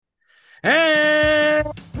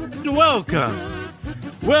welcome.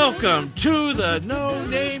 Welcome to the No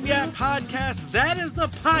Name Yet podcast. That is the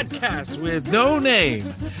podcast with no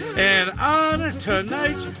name. And on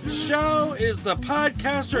tonight's show is the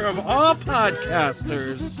podcaster of all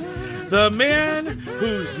podcasters, the man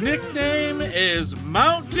whose nickname is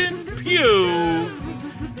Mountain Pew.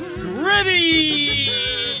 Ready?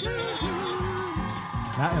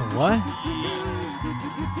 Mountain what?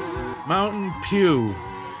 Mountain Pew.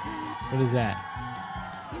 What is that?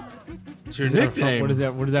 It's your nickname. What is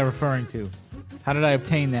that referring to? How did I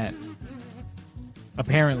obtain that?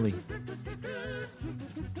 Apparently.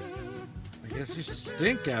 I guess you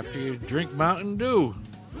stink after you drink Mountain Dew.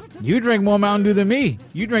 You drink more Mountain Dew than me.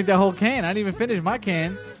 You drank that whole can. I didn't even finish my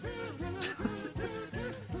can.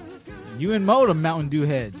 You and Mo the Mountain Dew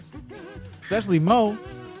heads. Especially Mo.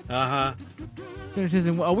 Uh-huh.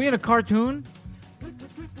 Are we in a cartoon?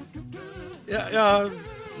 Yeah,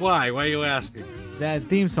 why? Why are you asking? That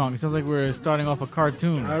theme song, it sounds like we're starting off a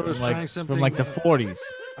cartoon. I was trying something from like the 40s.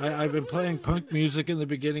 I've been playing punk music in the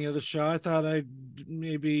beginning of the show. I thought I'd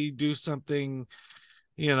maybe do something,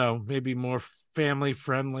 maybe more family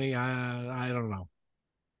friendly. I don't know.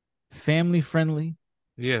 Family friendly?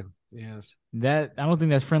 Yeah, yes. I don't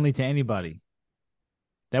think that's friendly to anybody.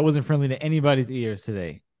 That wasn't friendly to anybody's ears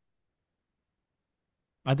today.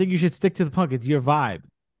 I think you should stick to the punk. It's your vibe.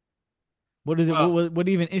 What is it? What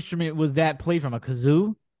even instrument was that played from? A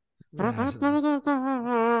kazoo?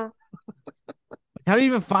 How did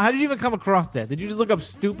you even come across that? Did you just look up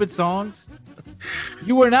stupid songs?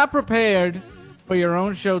 You were not prepared for your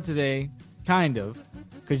own show today, kind of,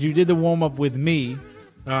 because you did the warm up with me.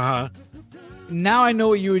 Uh-huh. Now I know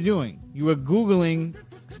what you were doing. You were Googling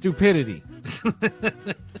stupidity.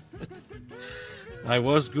 I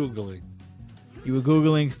was Googling. You were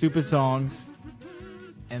Googling stupid songs.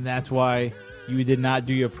 And that's why you did not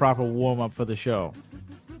do your proper warm-up for the show.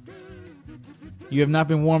 You have not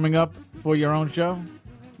been warming up for your own show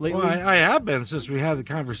lately? Well, I have been since we had the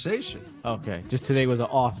conversation. Okay, just today was an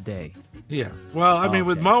off day. Yeah. Well, I mean,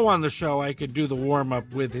 with Mo on the show, I could do the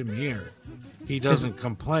warm-up with him here. He doesn't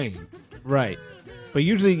complain. Right. But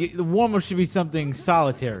usually the warm-up should be something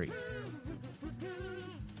solitary.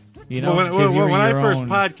 When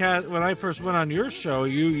I first went on your show,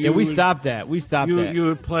 we stopped that. You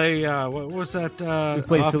would play what was that? We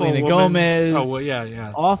played Selena Gomez. Oh well,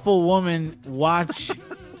 yeah. Awful Woman. Watch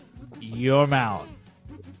your mouth.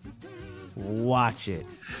 Watch it.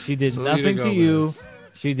 She did Selena nothing Gomez. to you.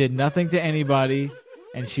 She did nothing to anybody,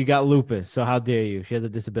 and she got lupus. So how dare you? She has a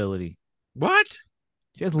disability. What?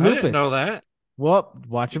 She has lupus. I didn't know that. Well,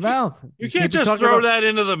 watch your mouth. You can't just throw that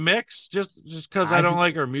into the mix just because I don't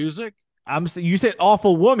like her music. You said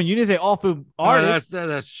awful woman. You didn't say awful artist.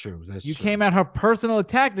 That's true. You came at her personal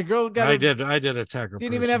attack. The girl got. I did attack her.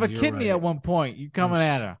 Didn't even have a kidney at one point. You coming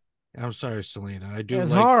at her. I'm sorry, Selena. I do.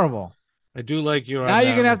 It's horrible. I do like you. Now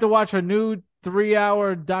you're gonna have to watch her new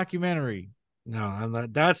 3-hour documentary. No, I'm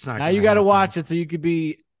not. That's not. Now you got to watch it so you could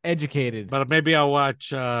be educated. But maybe I'll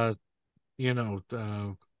watch.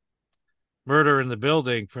 Murder in the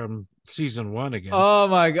Building from season 1 again. Oh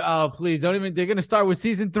my god! Oh, please don't even. They're gonna start with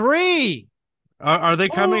season 3. Are they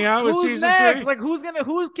coming out with season next? 3? Like who's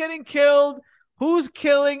getting killed? Who's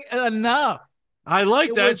killing enough? I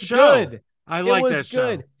like that show. Good. I like that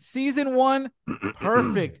show. Good. Season 1,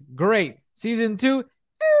 perfect, great. Season 2,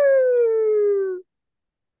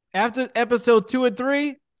 after episode 2 and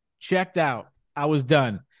 3, checked out. I was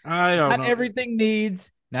done. I don't know.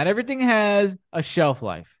 Not everything has a shelf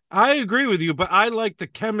life. I agree with you, but I like the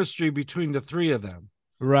chemistry between the three of them.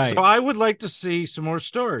 Right. So I would like to see some more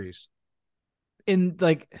stories. In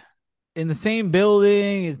the same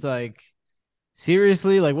building, it's like,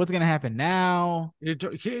 seriously, like what's gonna happen now? You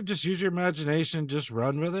can't just use your imagination, just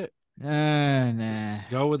run with it. Nah.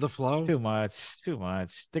 Just go with the flow. Too much.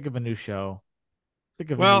 Think of a new show. A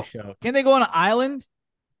new show. Can they go on an island?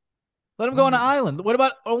 Let them go on an island. What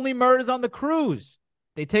about Only Murders on the Cruise?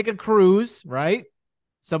 They take a cruise, right?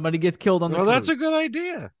 Somebody gets killed on the cruise. Well, that's a good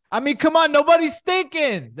idea. I mean, come on. Nobody's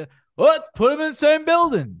thinking. What? Put them in the same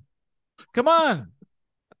building. Come on.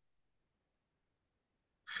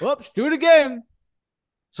 Whoops. Do it again.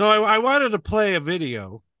 So I wanted to play a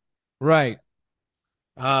video. Right.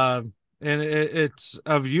 And it's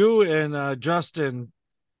of you and Justin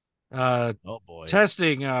oh boy,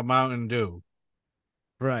 testing Mountain Dew.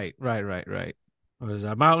 Right. It was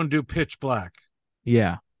Mountain Dew Pitch Black.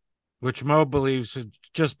 Yeah. Which Mo believes should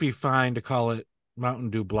just be fine to call it Mountain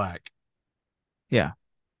Dew Black. Yeah.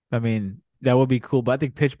 I mean, that would be cool, but I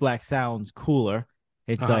think Pitch Black sounds cooler.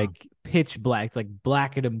 It's like pitch black. It's like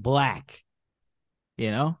blacker than black.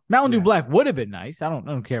 Mountain Dew Black would have been nice. I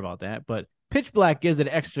don't care about that, but Pitch black gives it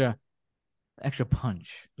extra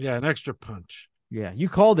punch. Yeah, an extra punch. Yeah, you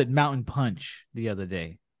called it Mountain Punch the other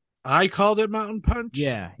day. I called it Mountain Punch?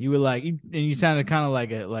 Yeah, you were like, and you sounded kind of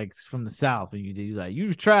like from the South when you did. You like, you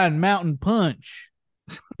was trying Mountain Punch.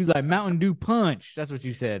 You was like Mountain Dew Punch. That's what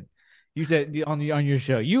you said. You said on your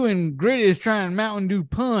show, you and Gritty is trying Mountain Dew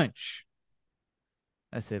Punch.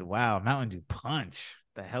 I said, wow, Mountain Dew Punch.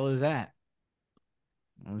 The hell is that?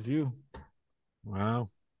 It was you. Wow.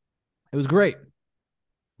 It was great.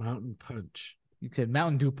 Mountain Punch. You said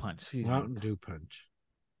Mountain Dew Punch. Mountain Dew Punch.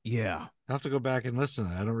 Yeah. I'll have to go back and listen.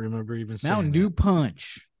 I don't remember even saying Mountain Dew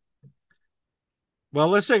Punch. Well,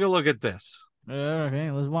 let's take a look at this.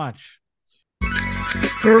 Okay, let's watch.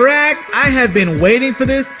 Correct. I have been waiting for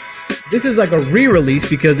this. This is like a re-release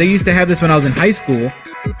because they used to have this when I was in high school.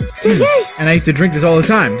 And I used to drink this all the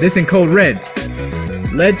time. This in Code Red.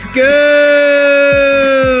 Let's go!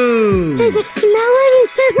 Does it smell any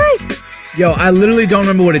different? Yo, I literally don't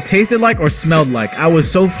remember what it tasted like or smelled like. I was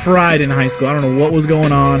so fried in high school. I don't know what was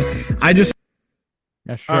going on.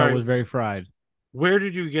 That show was very fried. Where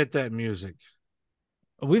did you get that music?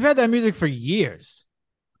 We've had that music for years.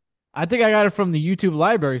 I think I got it from the YouTube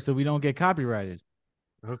library so we don't get copyrighted.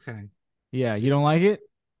 Okay. Yeah, you don't like it?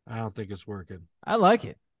 I don't think it's working. I like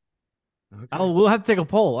it. Okay. We'll have to take a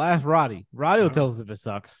poll. I'll ask Roddy. Roddy will tell us if it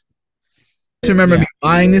sucks. I remember me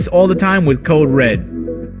buying this all the time with Code Red.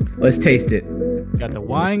 Let's taste it. Got the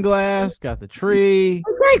wine glass, got the tree.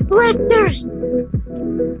 It's like blackberry.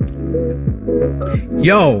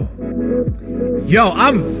 Yo,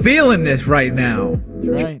 I'm feeling this right now.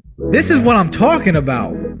 That's right. This is what I'm talking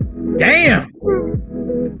about. Damn.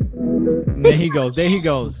 There he goes. There he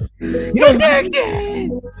goes. You know,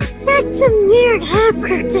 That's some weird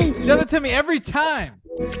hopper taste. Does it to me every time.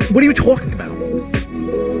 what are you talking about?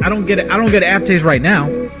 I don't get it. I don't get aftertaste right now.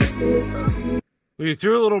 Well, you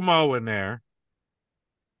threw a little Mo in there.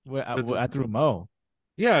 I threw Mo.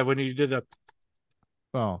 Yeah, when you did that.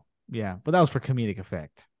 Oh, yeah. But that was for comedic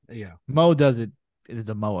effect. Yeah. Mo does it. It is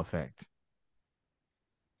a Mo effect.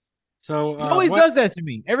 So He always does that to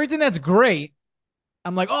me. Everything that's great,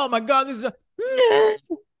 I'm like, oh my God, this is a...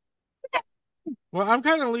 Well, I'm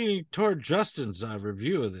kind of leaning toward Justin's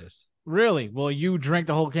review of this. Really? Well, you drank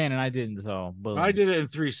the whole can and I didn't, so... Boom. I did it in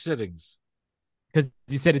 3 sittings. Because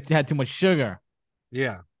you said it had too much sugar.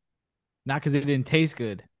 Yeah. Not because it didn't taste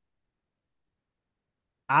good.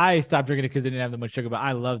 I stopped drinking it because it didn't have that much sugar, but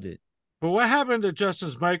I loved it. But what happened to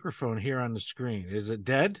Justin's microphone here on the screen? Is it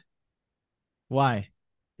dead? Why?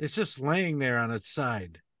 It's just laying there on its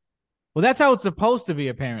side. Well, that's how it's supposed to be,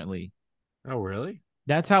 apparently. Oh, really?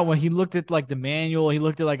 That's how when he looked at like the manual, he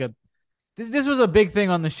looked at like a... This was a big thing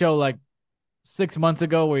on the show like 6 months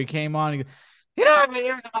ago where he came on. And he goes, I've been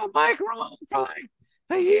using my microphone for like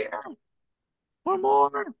a year or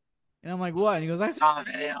more. And I'm like, what? And he goes, I saw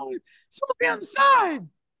the video. It's supposed to be on the side.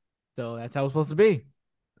 So that's how it's supposed to be.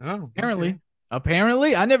 Oh, Apparently. okay.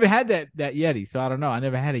 Apparently. I never had that Yeti, so I don't know. I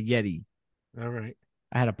never had a Yeti. All right.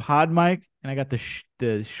 I had a pod mic, and I got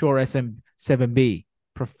the Shure SM7B,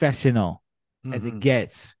 professional as it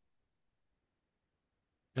gets.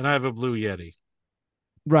 And I have a blue Yeti.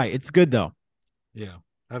 Right, it's good though. Yeah,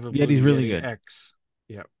 I have a Yeti's blue really Yeti good. X.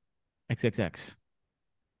 Yep. XXX.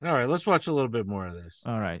 All right, let's watch a little bit more of this.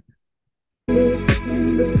 All right.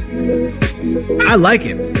 I like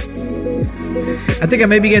it. I think I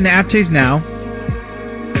may be getting the aftertaste now.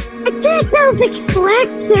 I can't tell if it's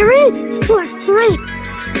blackberry or grape.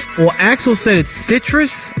 Well, Axel said it's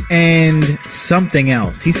citrus and something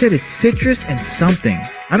else. He said it's citrus and something.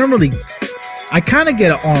 I kind of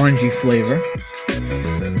get an orangey flavor.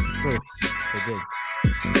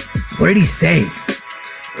 What did he say?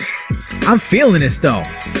 I'm feeling this though.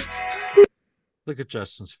 Look at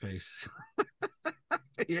Justin's face.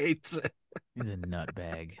 He hates it. He's a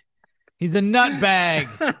nutbag. He's a nutbag.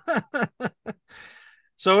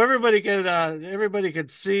 So everybody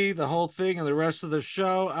could see the whole thing and the rest of the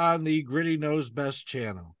show on the Gritty Knows Best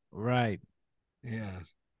channel. Right. Yeah.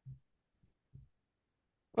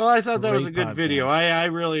 Well, I thought that was a Great good video. podcast. I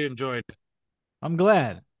really enjoyed it. I'm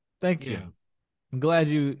glad. Thank you. Yeah. I'm glad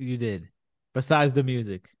you did. Besides the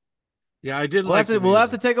music. Yeah, I didn't We'll like we'll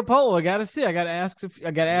have to take a poll. I gotta see. I gotta ask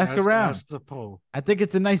around. Ask the poll. I think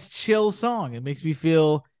it's a nice chill song. It makes me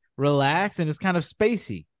feel relaxed and it's kind of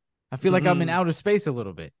spacey. I feel like I'm in outer space a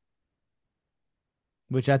little bit.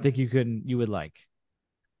 Which I think you would like.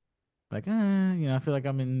 Like, I feel like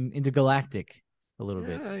I'm in intergalactic a little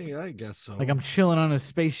bit. Yeah, I guess so. Like I'm chilling on a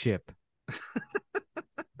spaceship.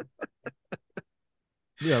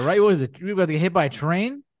 Yeah, right? What is it? You about to get hit by a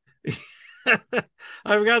train?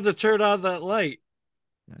 I forgot to turn on that light.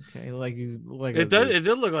 Okay, like he's like It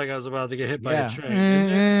did look like I was about to get hit by a train.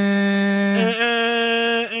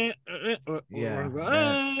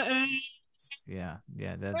 Yeah,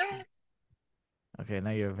 that's okay.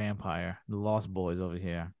 Now you're a vampire. The Lost Boys over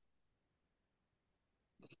here.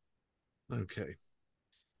 Okay.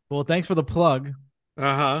 Well, thanks for the plug.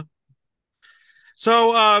 Uh-huh.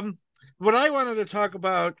 So, what I wanted to talk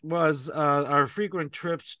about was our frequent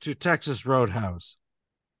trips to Texas Roadhouse.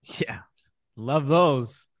 Yeah, love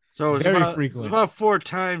those. So very it's frequent. about 4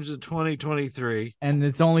 times in 2023, and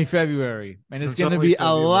it's only February, and it's going to only be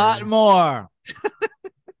February. a lot more,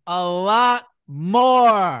 a lot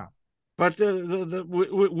more. But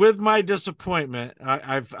with my disappointment,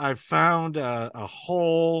 I've found a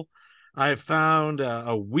hole. I found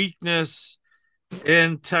a weakness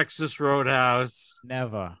in Texas Roadhouse.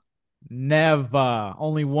 Never.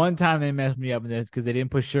 Only one time they messed me up in this because they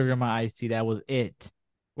didn't put sugar in my iced tea. That was it.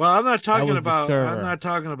 Well, I'm not talking That was the server. I'm not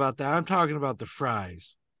talking about that. I'm talking about the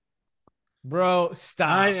fries. Bro, stop.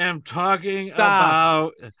 I am talking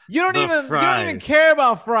about you don't even care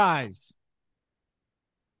about fries.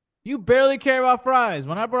 You barely care about fries.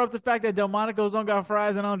 When I brought up the fact that Delmonico's don't got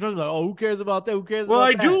fries and I'm just like, oh, who cares about that? Who cares about that? Well,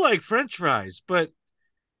 I do like French fries, but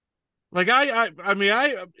like I mean,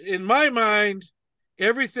 in my mind,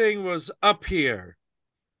 everything was up here,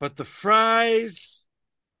 but the fries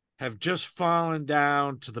have just fallen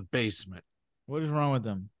down to the basement. What is wrong with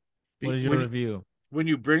them? What is your review? When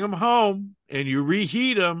you bring them home and you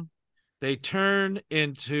reheat them, they turn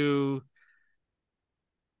into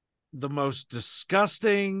the most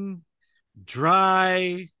disgusting,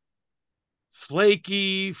 dry,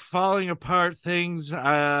 flaky, falling apart things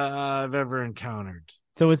I've ever encountered.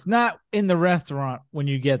 So it's not in the restaurant when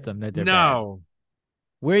you get them that they're no.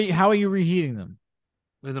 Bad. How are you reheating them?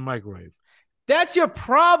 In the microwave. That's your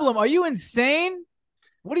problem. Are you insane?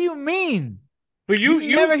 What do you mean? But you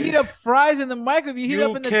never heat up fries in the microwave. You heat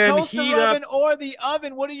up in the toaster oven or the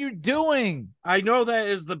oven. What are you doing? I know that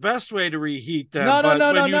is the best way to reheat them. No.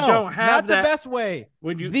 Don't have not the best way.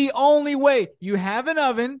 The only way. You have an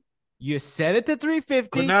oven. You set it to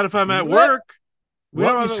 350. But not if I'm at work.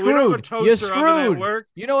 You're screwed. You're screwed. At work.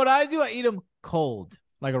 You know what I do? I eat them cold,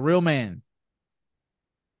 like a real man.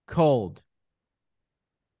 Cold.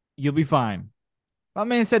 You'll be fine. My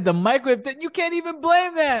man said the microwave. You can't even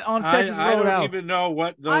blame that on Texas Roadhouse. I don't even know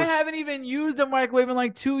what those... I haven't even used a microwave in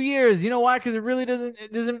like 2 years. You know why? Because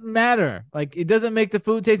it doesn't matter. Like, it doesn't make the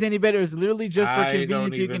food taste any better. It's literally just for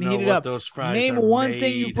convenience. You can heat it up. Name one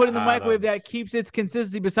thing you put in the microwave that keeps its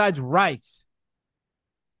consistency besides rice.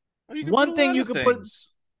 One thing you can put.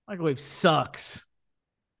 Microwave sucks.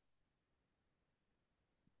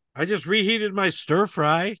 I just reheated my stir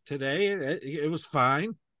fry today. It was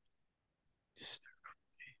fine.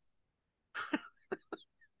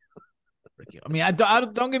 I mean, I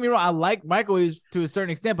don't get me wrong. I like microwaves to a certain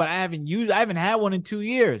extent, but I haven't had one in 2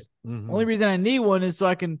 years. Mm-hmm. Only reason I need one is so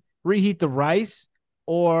I can reheat the rice,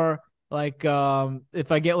 or like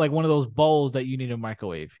if I get like one of those bowls that you need a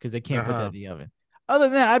microwave because they can't put that in the oven. Other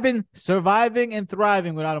than that, I've been surviving and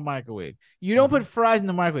thriving without a microwave. You don't put fries in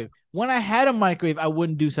the microwave. When I had a microwave, I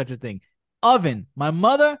wouldn't do such a thing. Oven. My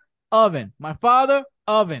mother, oven. My father,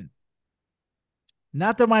 oven.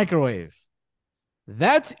 Not the microwave.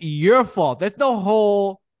 That's your fault. That's no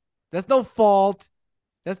fault. That's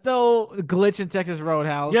no glitch in Texas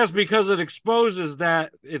Roadhouse. Yes, because it exposes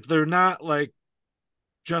that if they're not like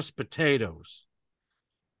just potatoes.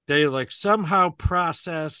 They like somehow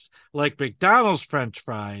processed like McDonald's French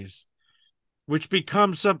fries, which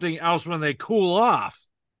become something else when they cool off.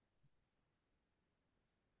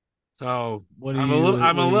 So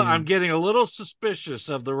I'm getting a little suspicious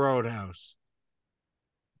of the Roadhouse.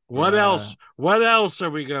 What else? What else are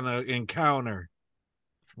we gonna encounter?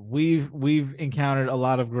 We've encountered a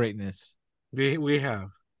lot of greatness. We have.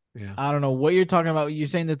 Yeah. I don't know what you're talking about. You're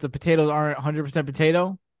saying that the potatoes aren't 100%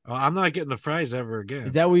 potato? Oh, I'm not getting the fries ever again.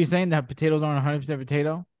 Is that what you're saying? That potatoes aren't 100%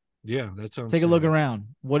 potato? Yeah, that's what I'm saying. Take a look around.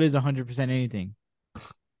 What is 100% anything?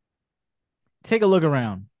 Take a look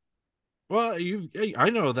around. Well, I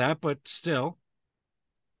know that, but still,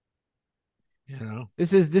 you know,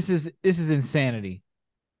 this is insanity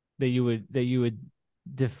that you would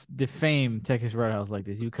defame Texas Roadhouse like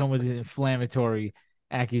this. You come with these inflammatory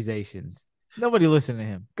accusations. Nobody listen to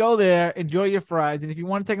him. Go there, enjoy your fries, and if you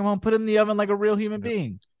want to take them home, put them in the oven like a real human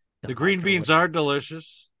being. The green beans are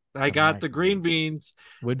delicious. I got the green beans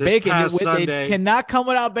with bacon. They cannot come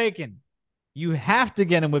without bacon. You have to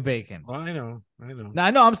get them with bacon. Well, I know. Now,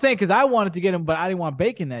 I know. I'm saying because I wanted to get them, but I didn't want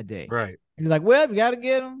bacon that day. Right. He's like, well, you got to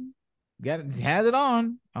get them. He has it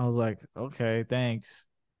on. I was like, okay, thanks.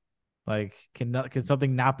 Like, can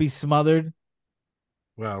something not be smothered?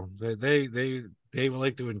 Well, they would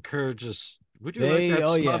like to encourage us. Would you like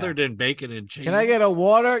that smothered in bacon and cheese? Can I get a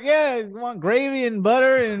water? Yeah, you want gravy and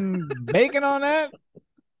butter and bacon on that?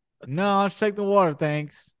 No, I'll just take the water,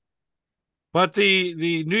 thanks. But the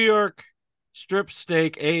New York strip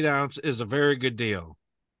steak 8-ounce is a very good deal.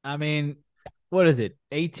 I mean, what is it?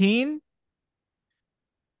 18?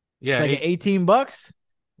 Yeah, it's like $18.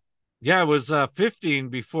 Yeah, it was 15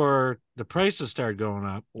 before the prices started going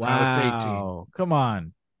up. Wow, now it's 18. Come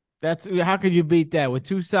on, that's how could you beat that with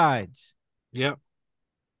two sides? Yep,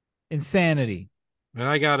 insanity. And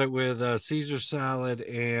I got it with Caesar salad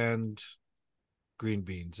and green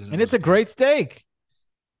beans, and it's a great steak.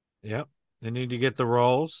 Yep. They need to get the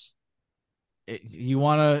rolls. You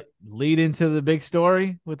want to lead into the big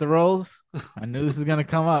story with the rolls? I knew this was going to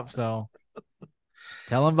come up, so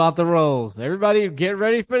tell them about the rolls. Everybody get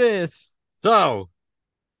ready for this. So,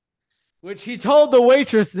 which he told the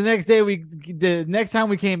waitress the next time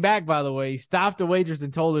we came back, by the way, he stopped the waitress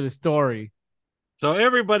and told her the story. So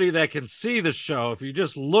everybody that can see the show, if you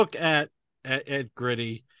just look at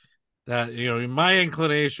Gritty, that, my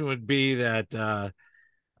inclination would be that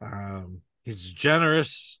he's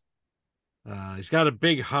generous. He's got a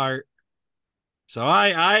big heart. So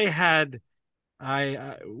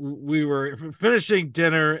we were finishing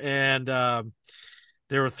dinner, and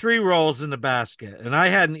there were 3 rolls in the basket, and I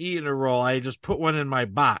hadn't eaten a roll. I just put one in my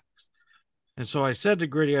box. And so I said to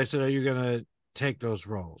Gritty, I said, "Are you going to take those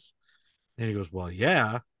rolls?" And he goes, "Well,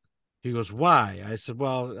 yeah." He goes, "Why?" I said,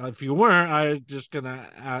 "Well, if you weren't, I was just going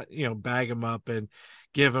to, bag them up and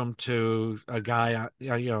give them to a guy,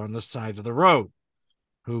 on the side of the road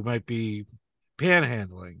who might be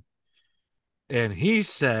panhandling." And he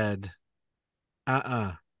said,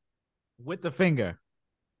 with the finger.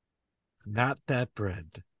 "Not that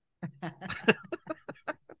bread."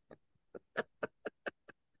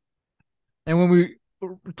 And when we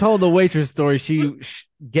told the waitress story, she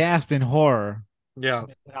gasped in horror. Yeah.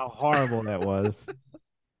 How horrible that was.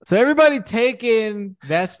 So everybody take in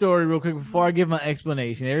that story real quick before I give my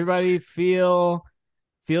explanation. Everybody feel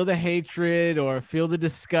the hatred, or feel the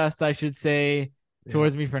disgust, I should say,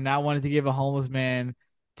 towards me for not wanting to give a homeless man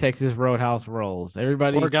Texas Roadhouse rolls.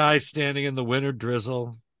 Everybody, poor guy standing in the winter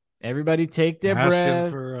drizzle. Everybody take their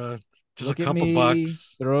breath. For just look a couple at me,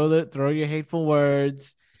 bucks. Throw your hateful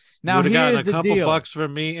words. Now here's gotten a couple deal. bucks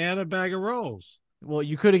from me and a bag of rolls. Well,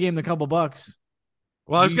 you could have given him a couple bucks.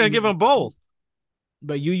 Well, I was going to give him both.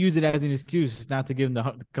 But you use it as an excuse not to give him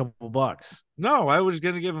the couple bucks. No, I was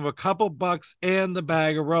going to give him a couple bucks and the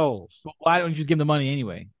bag of rolls. But why don't you just give him the money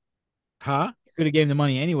anyway? Huh? You could have gave him the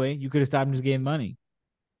money anyway. You could have stopped and just gave him money.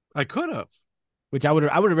 I could have. Which I would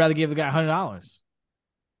have rather give the guy $100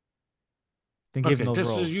 than give him those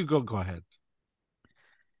rolls. You go ahead.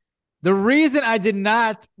 The reason I did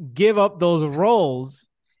not give up those rolls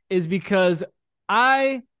is because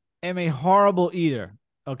I am a horrible eater,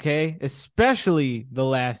 okay? Especially the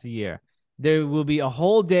last year. There will be a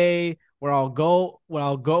whole day where I'll go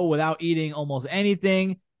without eating almost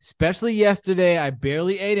anything, especially yesterday. I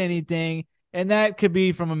barely ate anything, and that could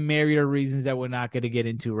be from a myriad of reasons that we're not going to get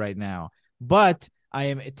into right now. But I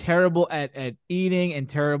am terrible at eating and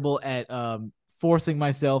terrible at forcing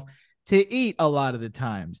myself to eat a lot of the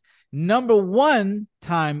times. Number one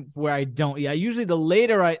time where I don't eat, usually the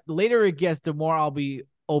later it gets, the more I'll be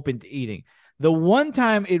open to eating. The one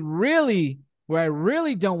time where I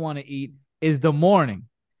really don't want to eat is the morning.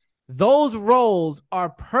 Those rolls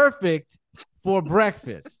are perfect for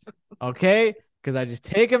breakfast, okay? Because I just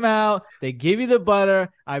take them out, they give you the butter,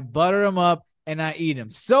 I butter them up, and I eat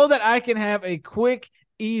them so that I can have a quick,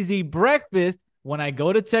 easy breakfast. When I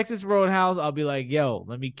go to Texas Roadhouse, I'll be like, "Yo,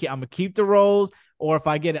 I'm gonna keep the rolls." Or if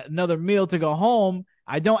I get another meal to go home,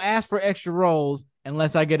 I don't ask for extra rolls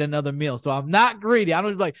unless I get another meal. So I'm not greedy. I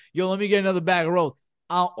don't just be like, "Yo, let me get another bag of rolls."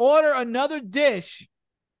 I'll order another dish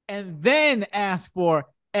and then ask for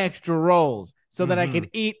extra rolls so that I can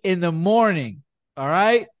eat in the morning. All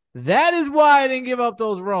right? That is why I didn't give up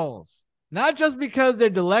those rolls. Not just because they're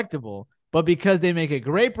delectable, but because they make a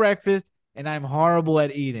great breakfast and I'm horrible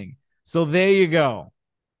at eating. So there you go.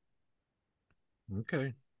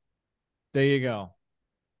 Okay. There you go.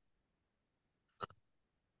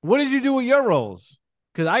 What did you do with your rolls?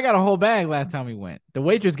 Because I got a whole bag last time we went. The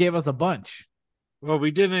waitress gave us a bunch. Well,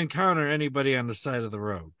 we didn't encounter anybody on the side of the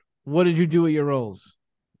road. What did you do with your rolls?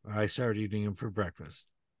 I started eating them for breakfast.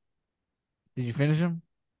 Did you finish them?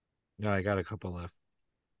 No, I got a couple left.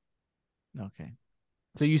 Okay.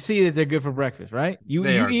 So you see that they're good for breakfast, right? I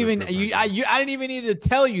didn't even need to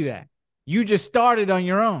tell you that. You just started on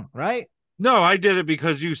your own, right? No, I did it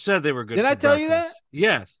because you said they were good. Did I tell you that?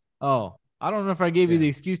 Yes. Oh, I don't know if I gave you the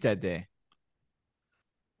excuse that day.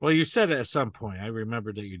 Well, you said it at some point. I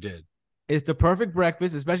remember that you did. It's the perfect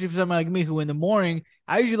breakfast, especially for someone like me who in the morning,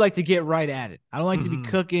 I usually like to get right at it. I don't like to be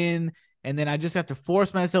cooking, and then I just have to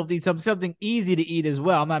force myself to eat something easy to eat as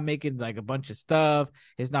well. I'm not making like a bunch of stuff.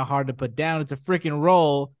 It's not hard to put down. It's a freaking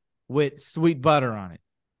roll with sweet butter on it.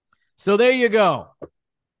 So there you go.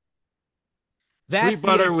 That's sweet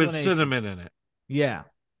butter with cinnamon in it. Yeah.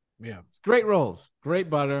 Yeah. It's great rolls. Great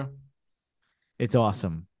butter. It's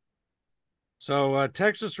awesome. So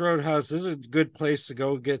Texas Roadhouse is a good place to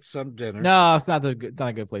go get some dinner. No, it's not a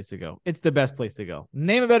good place to go. It's the best place to go.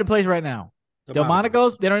 Name a better place right now.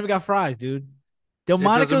 Delmonico's, they don't even got fries, dude.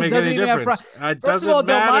 Delmonico's doesn't even have fries. It doesn't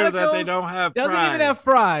matter that they don't have fries. Doesn't even have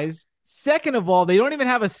fries. Second of all, they don't even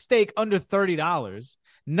have a steak under $30.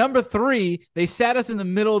 Number 3, they sat us in the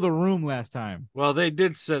middle of the room last time. Well, they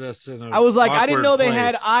did sit us in a I was like, I didn't know place. They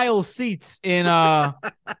had aisle seats in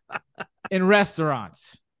in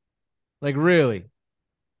restaurants. Like, really.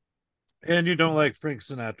 And you don't like Frank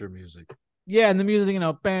Sinatra music. Yeah, and the music,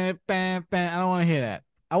 bam, bam, bam. I don't want to hear that.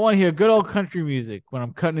 I want to hear good old country music when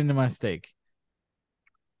I'm cutting into my steak.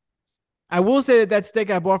 I will say that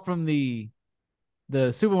steak I bought from the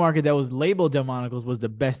supermarket that was labeled Delmonico's was the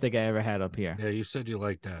best steak I ever had up here. Yeah, you said you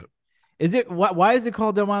liked that. Is it? Why is it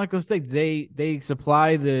called Delmonico's steak? They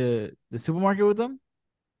supply the supermarket with them?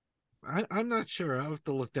 I'm not sure. I'll have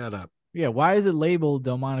to look that up. Yeah, why is it labeled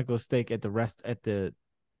Delmonico's steak at the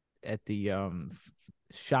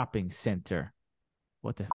shopping center?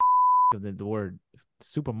 What the word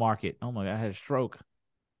supermarket? Oh my God, I had a stroke.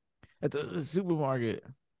 At the supermarket.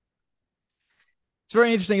 It's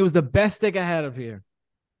very interesting. It was the best steak I had up here.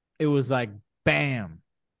 It was like bam,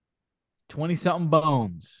 20-something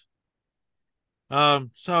bones. A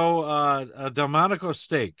Delmonico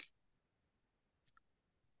steak.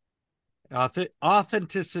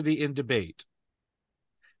 Authenticity in debate.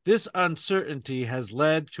 This uncertainty has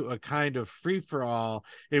led to a kind of free-for-all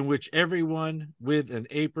in which everyone with an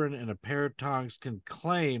apron and a pair of tongs can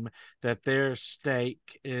claim that their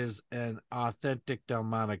steak is an authentic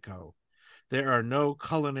Delmonico. There are no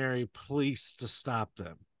culinary police to stop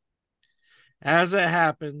them. As it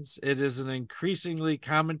happens, it is an increasingly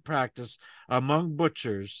common practice among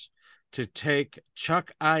butchers to take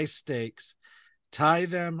chuck eye steaks, tie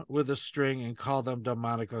them with a string, and call them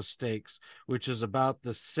Delmonico steaks, which is about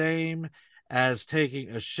the same as taking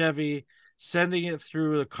a Chevy, sending it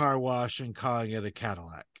through the car wash, and calling it a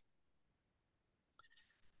Cadillac.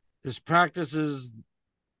 This practice is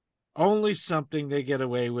only something they get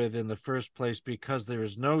away with in the first place because there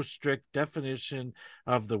is no strict definition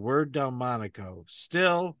of the word Delmonico.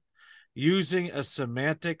 Still, using a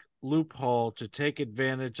semantic loophole to take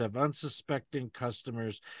advantage of unsuspecting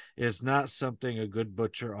customers is not something a good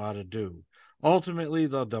butcher ought to do. Ultimately,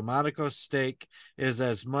 the Delmonico steak is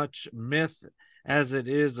as much myth as it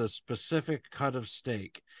is a specific cut of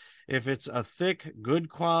steak. If it's a thick, good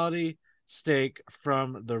quality steak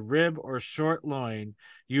from the rib or short loin,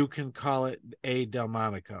 you can call it a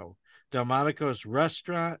Delmonico. Delmonico's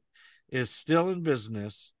restaurant is still in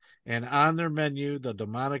business, and on their menu, the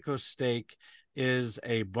Delmonico steak is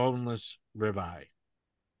a boneless ribeye.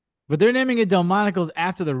 But they're naming it Delmonico's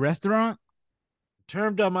after the restaurant? The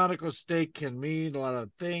term Delmonico steak can mean a lot of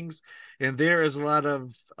things, and there is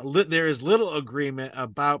little agreement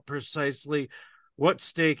about precisely what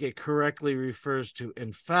steak it correctly refers to.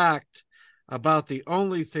 In fact, about the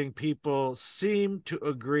only thing people seem to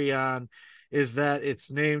agree on is that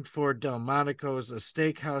it's named for Delmonico's, a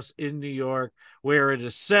steakhouse in New York, where it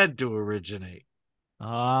is said to originate.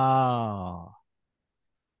 Oh.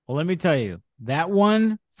 Well, let me tell you, that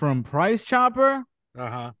one from Price Chopper,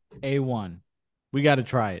 A1. We got to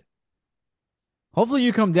try it. Hopefully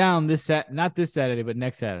you come down not this Saturday, but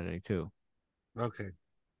next Saturday too. Okay.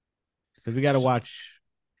 Because we got to watch.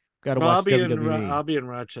 Watch WWE. I'll be in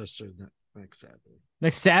Rochester next Saturday.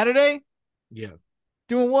 Next Saturday? Yeah.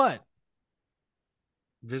 Doing what?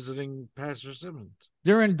 Visiting Pastor Simmons.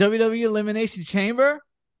 During WWE Elimination Chamber?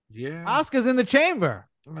 Yeah. Oscar's in the chamber.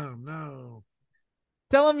 Oh, no.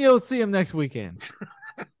 Tell him you'll see him next weekend.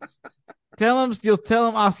 Tell him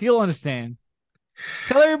Oscar, he'll understand.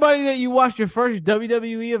 Tell everybody that you watched your first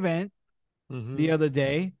WWE event the other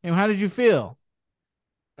day. And how did you feel?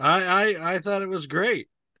 I thought it was great.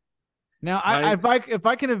 Now, if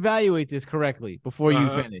I can evaluate this correctly before you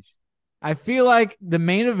finish, I feel like the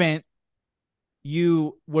main event,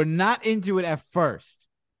 you were not into it at first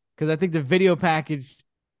because I think the video package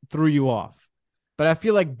threw you off. But I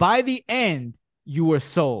feel like by the end, you were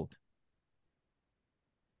sold.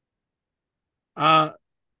 I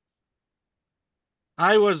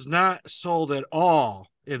was not sold at all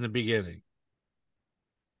in the beginning.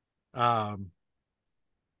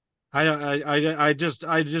 I just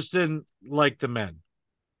didn't like the men.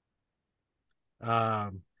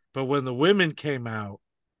 But when the women came out,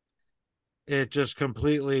 it just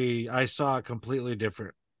completely, I saw it completely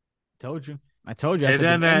different. Told you. I told you. I And said the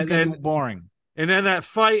then men's that, gonna be boring. and then that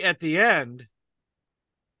fight at the end,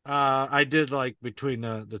 I did like between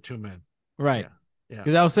the two men. Right. Yeah.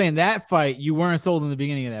 Because I was saying that fight, you weren't sold in the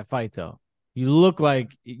beginning of that fight, though. You look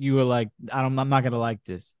like you were like, I'm not gonna like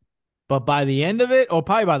this. But by the end of it, or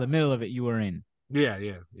probably by the middle of it, you were in. Yeah.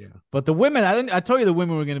 But the women, I told you the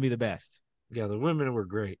women were gonna be the best. Yeah, the women were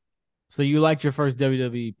great. So you liked your first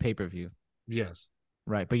WWE pay-per-view. Yes.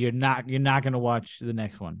 Right, but you're not gonna watch the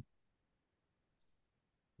next one.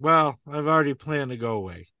 Well, I've already planned to go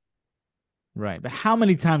away. Right. But how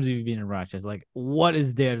many times have you been in Rochester? Like, what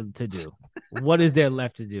is there to do? What is there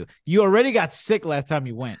left to do? You already got sick last time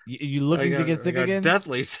you went. You looking to get sick again?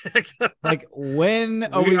 Deathly sick. Like, when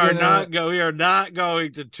are we are gonna... we are not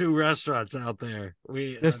going to two restaurants out there.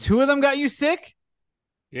 Just two of them got you sick?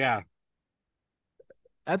 Yeah.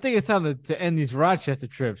 I think it's time to end these Rochester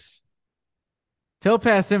trips. Tell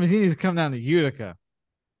Pat Simmons he needs to come down to Utica.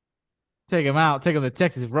 Take him out. Take him to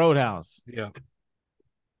Texas Roadhouse. Yeah.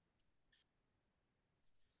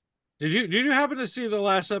 Did you happen to see the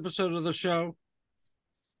last episode of the show?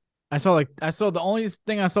 I saw the only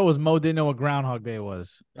thing I saw was Mo didn't know what Groundhog Day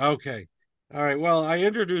was. Okay. All right. Well, I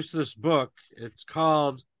introduced this book. It's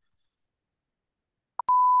called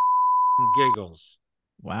Giggles.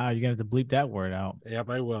 Wow, you're gonna have to bleep that word out. Yep,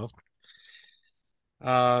 I will.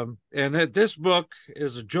 And this book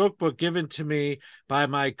is a joke book given to me by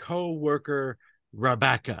my co-worker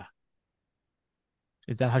Rebecca.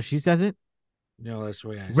 Is that how she says it? No, that's the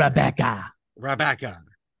way I say Rebecca. it. Rebecca.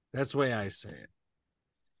 That's the way I say it.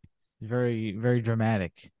 Very, very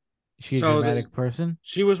dramatic. Is she a dramatic person?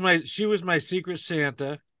 She was my secret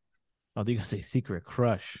Santa. Oh, you're gonna say secret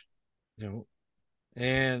crush. You know.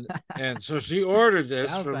 And so she ordered this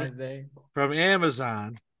from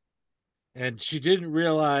Amazon, and she didn't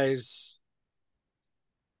realize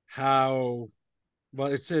how well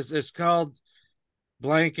it says. It's called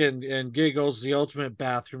Blank and Giggles, the Ultimate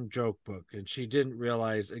Bathroom Joke Book, and she didn't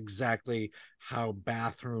realize exactly how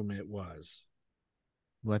bathroom it was.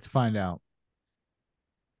 Let's find out.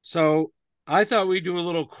 So I thought we'd do a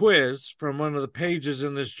little quiz from one of the pages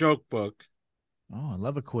in this joke book. Oh, I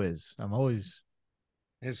love a quiz. I'm always...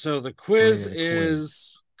 And so the quiz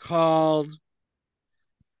is called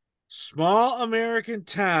Small American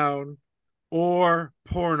Town or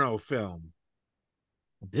Porno Film.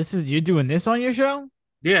 You're doing this on your show?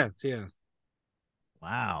 Yeah.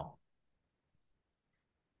 Wow.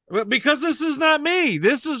 But because this is not me,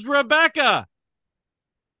 this is Rebecca.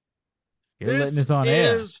 You're letting this on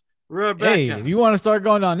air. This is Rebecca. Hey, if you want to start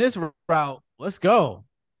going down this route, let's go.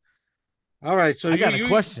 All right. So I got a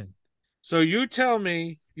question. So you tell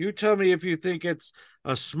me if you think it's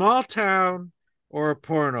a small town or a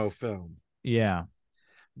porno film. Yeah.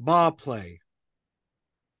 Ball play.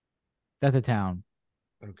 That's a town.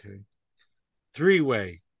 Okay.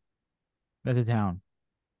 Three-way. That's a town.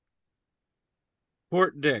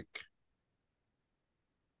 Fort Dick.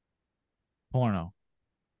 Porno.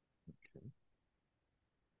 Okay.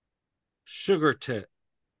 Sugar Tit.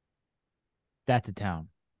 That's a town.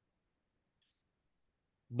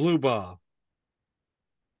 Blue Ball.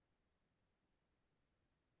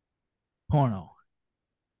 Porno.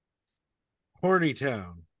 Horny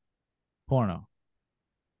Town. Porno.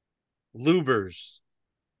 Lubers.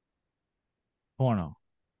 Porno.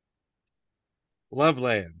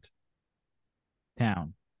 Loveland.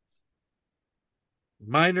 Town.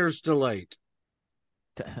 Miner's Delight.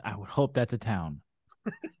 I would hope that's a town.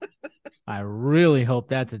 I really hope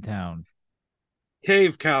that's a town.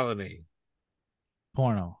 Cave Colony.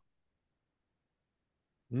 Porno.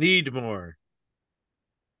 Need More.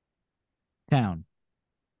 Town.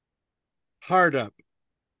 Hard Up.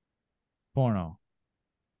 Porno.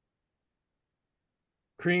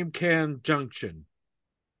 Cream Can Junction.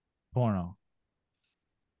 Porno.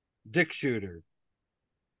 Dick Shooter.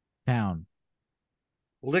 Town.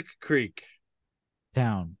 Lick Creek.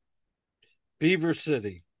 Town. Beaver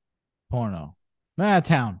City. Porno.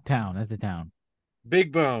 Town. That's the town.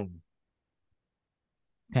 Big Bone.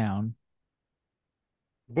 Town.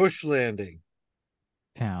 Bush Landing.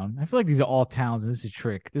 Town. I feel like these are all towns, and this is a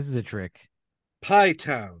trick. This is a trick. Pie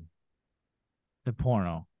Town. The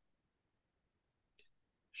porno.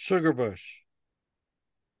 Sugar Bush.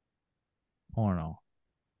 Porno.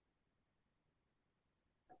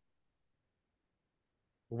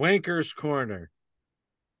 Wanker's Corner.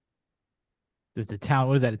 There's the town.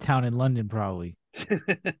 What is that? A town in London, probably.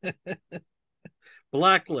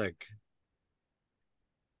 Blacklick.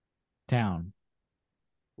 Town.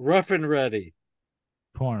 Rough and Ready.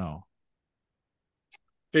 Porno.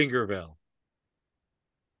 Fingerville.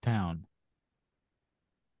 Town.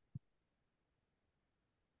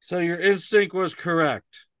 So your instinct was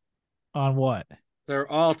correct. On what?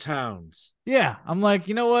 They're all towns. Yeah, I'm like,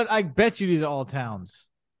 you know what? I bet you these are all towns.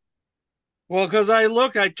 Well, because I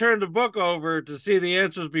turned the book over to see the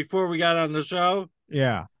answers before we got on the show.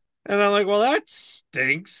 Yeah. And I'm like, well, that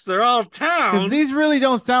stinks. They're all towns. Because these really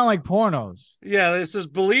don't sound like pornos. Yeah, this is,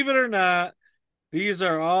 believe it or not, these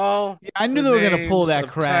are all. Yeah, I knew they were going to pull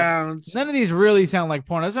that crap. Towns. None of these really sound like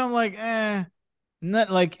pornos. So I'm like,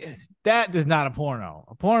 not like that is not a porno.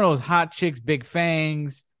 A porno is hot chicks, big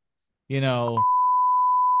fangs,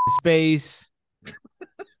 space,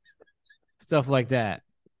 stuff like that.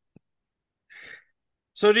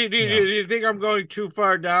 So do you think I'm going too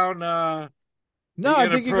far down? No, I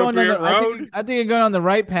think you're going on I think you're going on the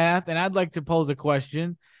right path, and I'd like to pose a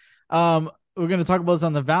question. We're going to talk about this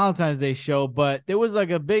on the Valentine's Day show, but there was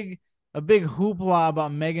like a big hoopla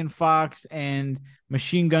about Megan Fox and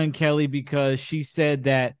Machine Gun Kelly because she said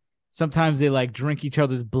that sometimes they like drink each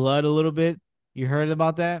other's blood a little bit. You heard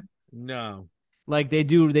about that? No. Like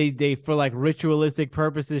they for like ritualistic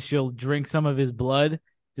purposes, she'll drink some of his blood,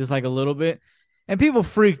 just like a little bit. And people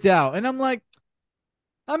freaked out. And I'm like,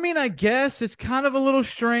 I mean, I guess it's kind of a little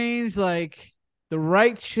strange. Like the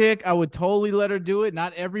right chick, I would totally let her do it.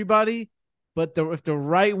 Not everybody, but if the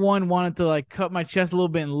right one wanted to like cut my chest a little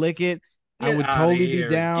bit and lick it, I would totally be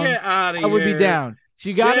down. Get out of here. I would be down.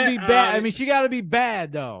 She got to be bad. I mean, she got to be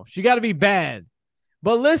bad though. She got to be bad.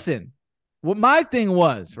 But listen, what my thing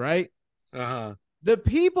was, right? Uh-huh. The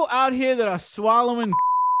people out here that are swallowing,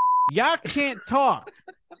 y'all can't talk.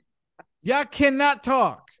 Y'all cannot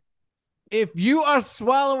talk. If you are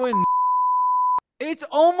swallowing, it's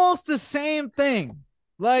almost the same thing.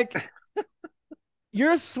 Like,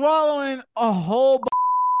 you're swallowing a whole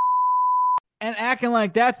and acting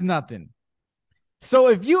like that's nothing. So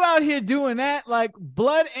if you out here doing that, like,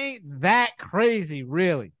 blood ain't that crazy,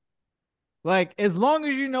 really. Like, as long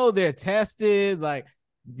as you know they're tested, like,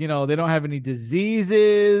 they don't have any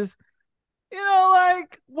diseases.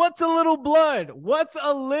 Like, what's a little blood? What's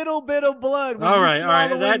a little bit of blood? All right.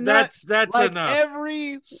 That's like enough.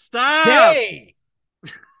 Every Stop. day.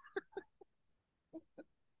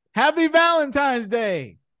 Happy Valentine's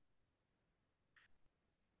Day.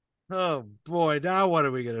 Oh boy, now what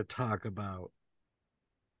are we going to talk about?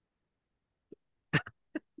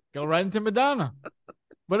 Go right into Madonna.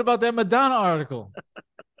 What about that Madonna article?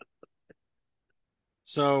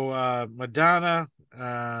 So Madonna,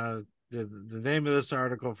 the name of this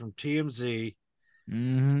article from TMZ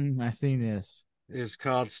I seen this. is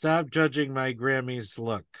called "Stop Judging My Grammys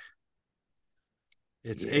Look."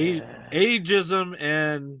 It's ageism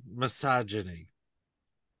and misogyny.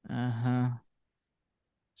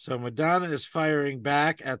 So Madonna is firing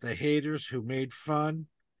back at the haters who made fun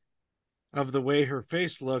of the way her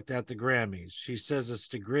face looked at the Grammys. She says it's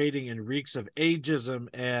degrading and reeks of ageism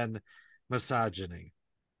and misogyny.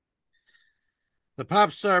 The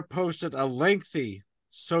pop star posted a lengthy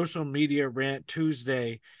social media rant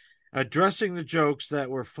Tuesday addressing the jokes that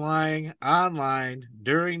were flying online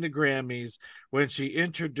during the Grammys when she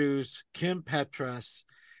introduced Kim Petras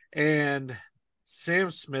and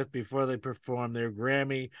Sam Smith before they performed their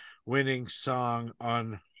Grammy-winning song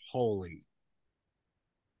Unholy.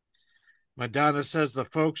 Madonna says the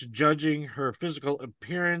folks judging her physical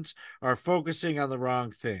appearance are focusing on the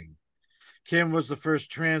wrong thing. Kim was the first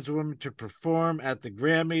trans woman to perform at the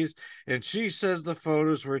Grammys, and she says the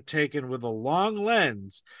photos were taken with a long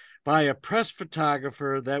lens by a press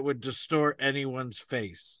photographer that would distort anyone's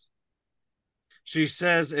face. She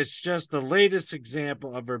says it's just the latest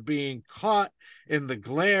example of her being caught in the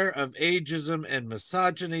glare of ageism and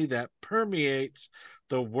misogyny that permeates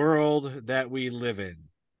the world that we live in.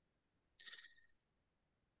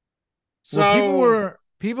 So well,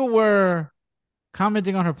 people were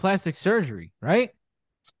commenting on her plastic surgery, right?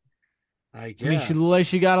 I guess. I mean, she looked like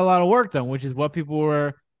she got a lot of work done, which is what they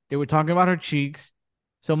were talking about her cheeks.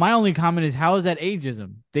 So my only comment is, how is that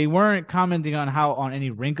ageism? They weren't commenting on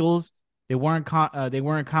any wrinkles. They weren't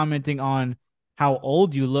commenting on how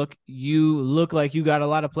old you look. You look like you got a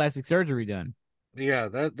lot of plastic surgery done.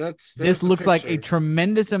 Yeah, this looks like a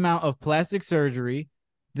tremendous amount of plastic surgery.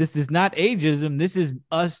 This is not ageism. This is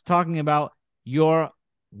us talking about your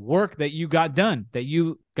work that you got done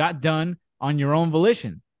on your own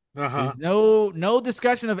volition. There's no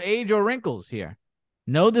discussion of age or wrinkles here.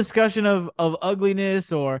 No discussion of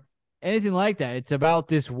ugliness or anything like that. It's about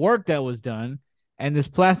this work that was done, and this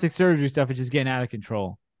plastic surgery stuff is just getting out of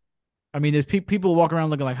control. I mean, there's people walking around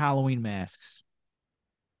looking like Halloween masks.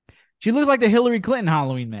 She looks like the Hillary Clinton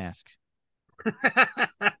Halloween mask.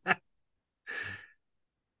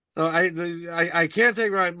 So I can't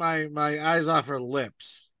take my eyes off her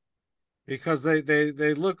lips because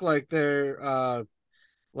they look like they're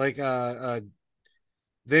like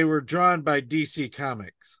they were drawn by DC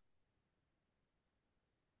Comics.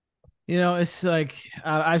 It's like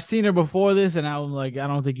I've seen her before this, and I'm like, I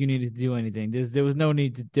don't think you needed to do anything. There was no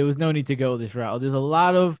need to go this route. There's a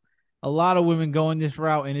lot of women going this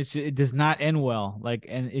route, and it does not end well. Like,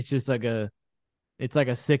 and it's just like it's like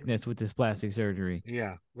a sickness with this plastic surgery.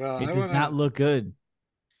 Yeah, well, it does not look good.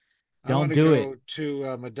 Don't do it.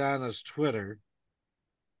 To Madonna's Twitter.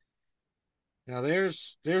 Now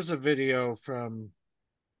there's a video from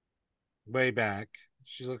way back.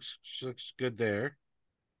 She looks good there.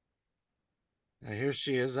 Now here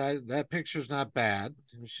she is. That picture's not bad.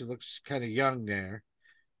 She looks kind of young there,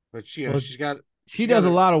 but she does a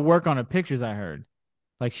lot of work on her pictures. I heard,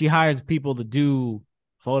 like she hires people to do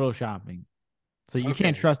photoshopping, so you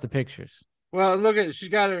can't trust the pictures. Well, look at she's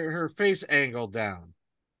got her face angled down.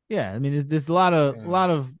 Yeah, I mean, there's a lot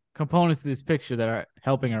of components to this picture that are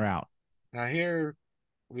helping her out. Now here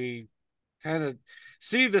we kind of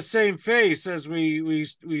see the same face as we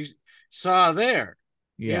saw there.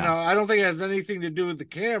 Yeah. I don't think it has anything to do with the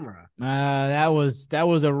camera. That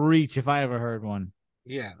was a reach if I ever heard one.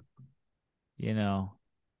 Yeah.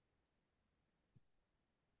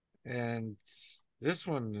 And this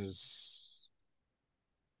one is.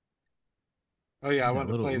 Oh yeah, I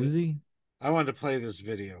wanted to play this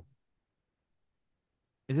video.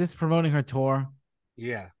 Is this promoting her tour?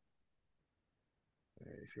 Yeah.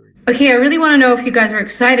 Okay, I really want to know if you guys are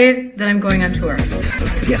excited that I'm going on tour.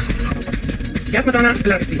 Yes. Yes, Madonna.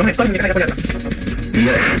 Claro que sí. Vamos a todos a apoyarla.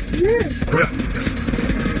 Yes.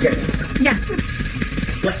 Yes.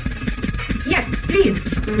 Yes. Yes, please.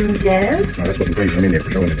 Yes. No, that's what crazy. I'm in there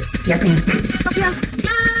for sure. Yes, ma'am. Okay, yes.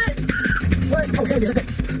 Okay. Oh, yes.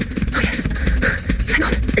 Thank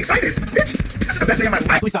God. Excited, bitch. This is the best thing of my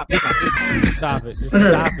life. Please stop it. Stop it.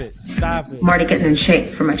 Stop it. I'm already getting in shape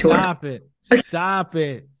for my tour. Stop it. Stop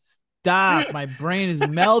it. Stop. My brain is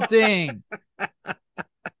melting.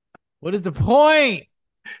 What is the point?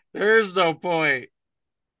 There's no point.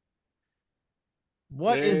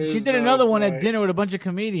 She did another one at dinner with a bunch of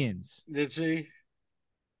comedians. Did she?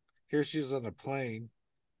 Here she's on a plane.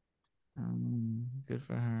 Good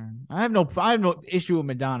for her. I have no issue with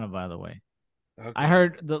Madonna, by the way. Okay. I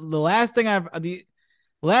heard the last thing I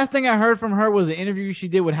heard from her was an interview she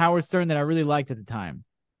did with Howard Stern that I really liked at the time.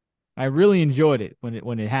 I really enjoyed it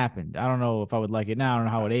when it happened. I don't know if I would like it now. I don't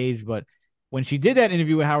know how it aged, but when she did that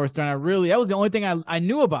interview with Howard Stern, that was the only thing I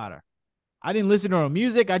knew about her. I didn't listen to her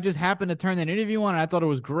music. I just happened to turn that interview on, and I thought it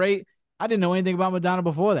was great. I didn't know anything about Madonna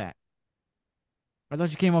before that. I thought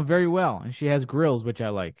she came up very well, and she has grills, which I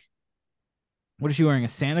like. What is she wearing? A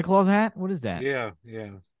Santa Claus hat? What is that? Yeah.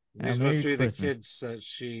 These must be the kids that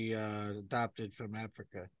she adopted from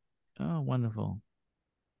Africa. Oh, wonderful.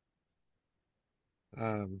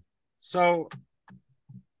 So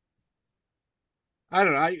I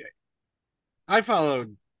don't know. I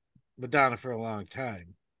followed Madonna for a long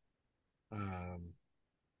time. And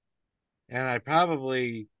I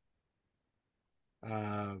probably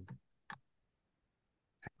have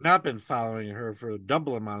not been following her for a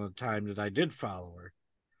double amount of time that I did follow her.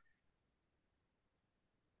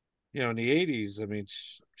 In the 80s, I mean,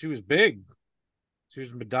 she was big. She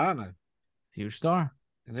was Madonna. Huge star.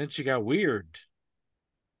 And then she got weird.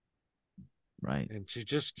 Right. And she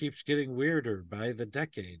just keeps getting weirder by the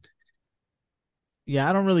decade. Yeah,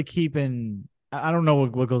 I don't really keep in. I don't know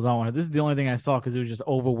what goes on with her. This is the only thing I saw because it was just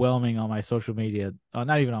overwhelming on my social media.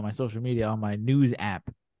 Not even on my social media, on my news app.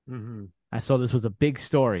 Mm-hmm. I saw this was a big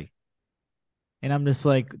story. And I'm just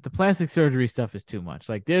like, the plastic surgery stuff is too much.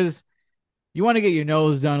 Like, you want to get your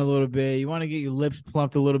nose done a little bit. You want to get your lips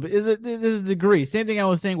plumped a little bit. There's a degree. Same thing I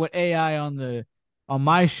was saying with AI on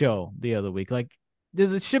my show the other week. Like,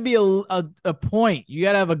 it should be a point. You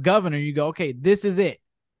got to have a governor. You go, okay, this is it.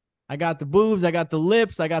 I got the boobs. I got the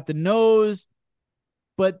lips. I got the nose.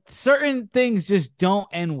 But certain things just don't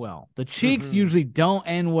end well. The cheeks usually don't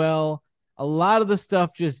end well. A lot of the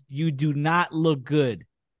stuff you do not look good.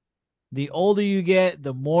 The older you get,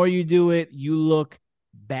 the more you do it, you look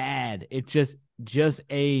bad. It just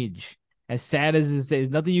age. As sad as it is, there's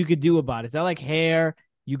nothing you could do about it. It's not like hair.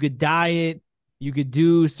 You could dye it. You could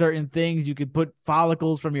do certain things. You could put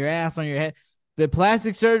follicles from your ass on your head. The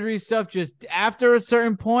plastic surgery stuff, just after a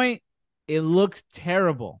certain point, it looks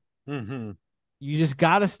terrible. Mm-hmm. You just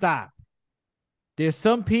got to stop. There's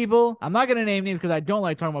some people, I'm not going to name names because I don't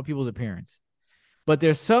like talking about people's appearance, but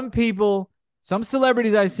there's some people, some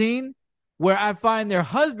celebrities I've seen where I find their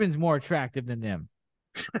husbands more attractive than them.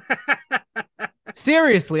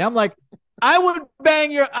 Seriously, I'm like, I would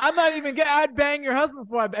bang your. I'm not even. I'd bang your husband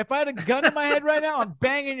before. If I had a gun in my head right now, I'm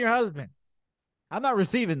banging your husband. I'm not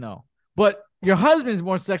receiving though, but your husband's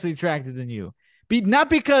more sexually attractive than you. Not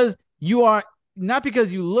because you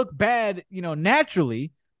look bad,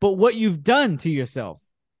 naturally, but what you've done to yourself.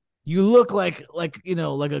 You look like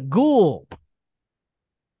a ghoul.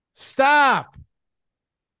 Stop.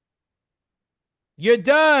 You're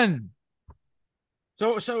done.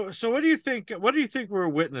 So what do you think? What do you think we're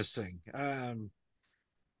witnessing? I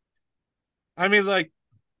mean, like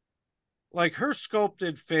her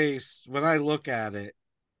sculpted face. When I look at it,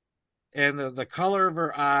 and the color of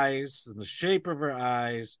her eyes and the shape of her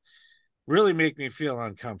eyes, really make me feel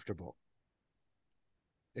uncomfortable.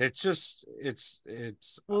 It's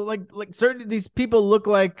well, like certain these people look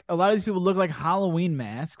like a lot of these people look like Halloween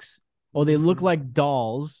masks, or they look like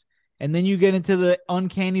dolls. And then you get into the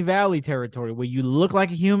uncanny valley territory where you look like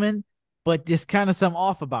a human, but just kind of some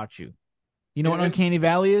off about you. You know what uncanny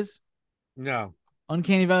valley is? No.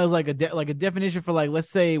 Uncanny valley is like a definition for, like, let's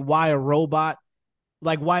say why a robot,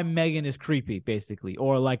 like why Megan is creepy, basically,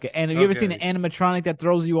 or like. And have you ever seen an animatronic that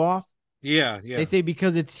throws you off? Yeah. They say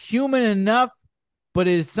because it's human enough, but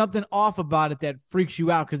it is something off about it that freaks you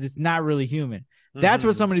out because it's not really human. That's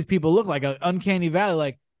what some of these people look like. An uncanny valley,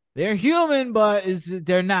 like. They're human, but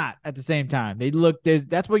they're not at the same time.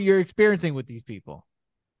 That's what you're experiencing with these people.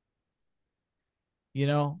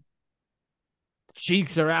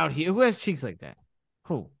 Cheeks are out here. Who has cheeks like that?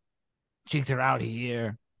 Who? Cheeks are out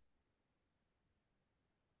here.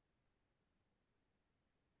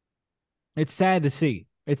 It's sad to see.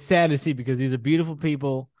 It's sad to see because these are beautiful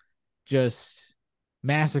people just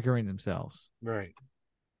massacring themselves. Right.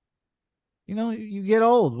 You get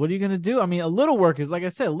old. What are you going to do? I mean, a little work is, like I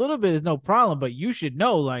said, a little bit is no problem, but you should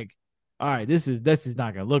know, like, all right, this is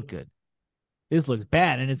not going to look good. This looks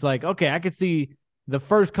bad. And it's like, okay, I could see the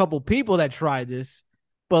first couple people that tried this,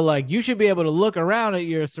 but like, you should be able to look around at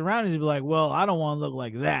your surroundings and be like, well, I don't want to look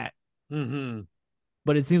like that.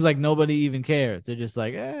 But it seems like nobody even cares. They're just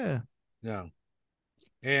like, No.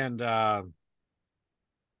 And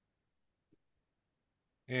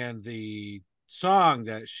the song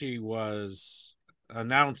that she was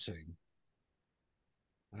announcing,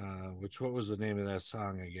 what was the name of that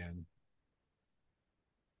song again?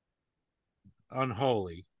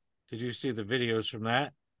 Unholy. Did you see the videos from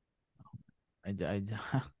that? I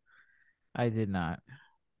did not.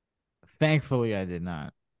 Thankfully, I did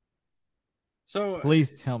not. So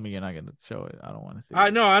please tell me you're not going to show it. I don't want to see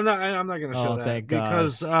it. No, I'm not going to show that. Thank God.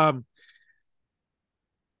 Because I'm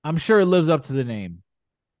sure it lives up to the name.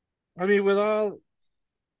 I mean, with all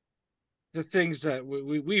the things that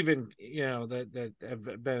we've been, that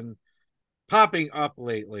have been popping up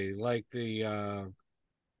lately, like the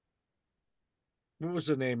what was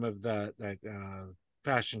the name of that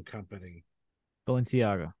fashion company?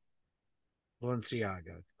 Balenciaga.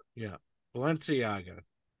 Yeah, Balenciaga.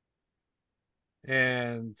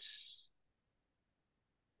 And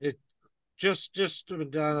it just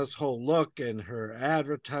Madonna's whole look and her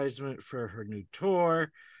advertisement for her new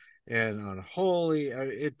tour and Unholy.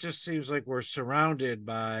 It just seems like we're surrounded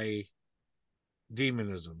by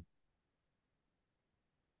demonism.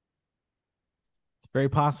 It's very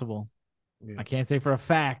possible. Yeah. I can't say for a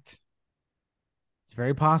fact. It's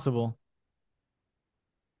very possible.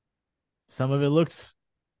 Some of it looks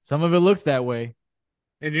that way.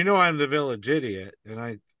 And I'm the village idiot, and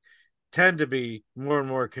I tend to be more and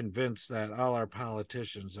more convinced that all our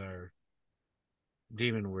politicians are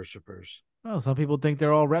demon worshippers. Well, some people think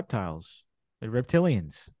they're all reptiles. They're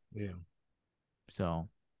reptilians. Yeah. So,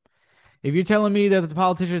 if you're telling me that the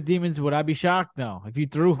politicians are demons, would I be shocked? No. If you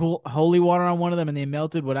threw holy water on one of them and they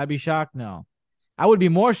melted, would I be shocked? No. I would be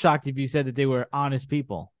more shocked if you said that they were honest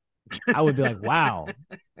people. I would be like, wow.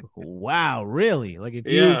 Wow, really? Like, if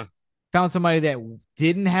you found somebody that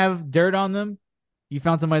didn't have dirt on them, you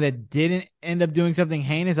found somebody that didn't end up doing something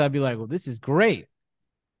heinous, I'd be like, well, this is great.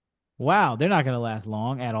 Wow, they're not going to last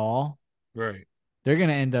long at all. Right. They're going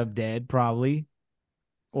to end up dead, probably.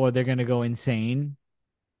 Or they're going to go insane.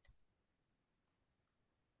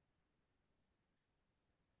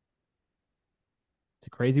 It's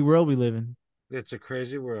a crazy world we live in. It's a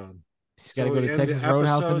crazy world. You got to go to Texas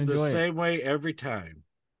Roadhouse and enjoy it. The same way every time.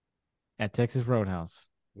 At Texas Roadhouse.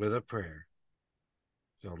 With a prayer.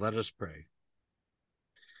 So let us pray.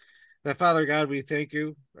 That Father God, we thank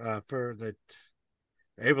you for that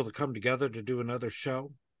able to come together to do another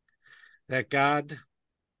show. That God,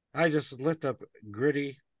 I just lift up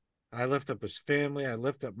Gritty I lift up his family. I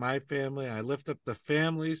lift up my family. I lift up the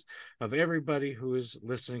families of everybody who is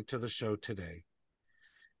listening to the show today.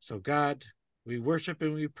 So, God, we worship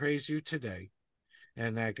and we praise you today.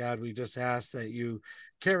 And that, God, we just ask that you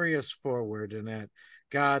carry us forward, and that,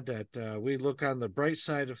 God, that we look on the bright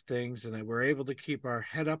side of things and that we're able to keep our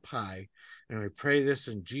head up high. And we pray this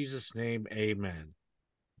in Jesus' name. Amen.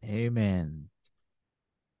 Amen.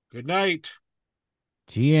 Good night.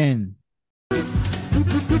 GN.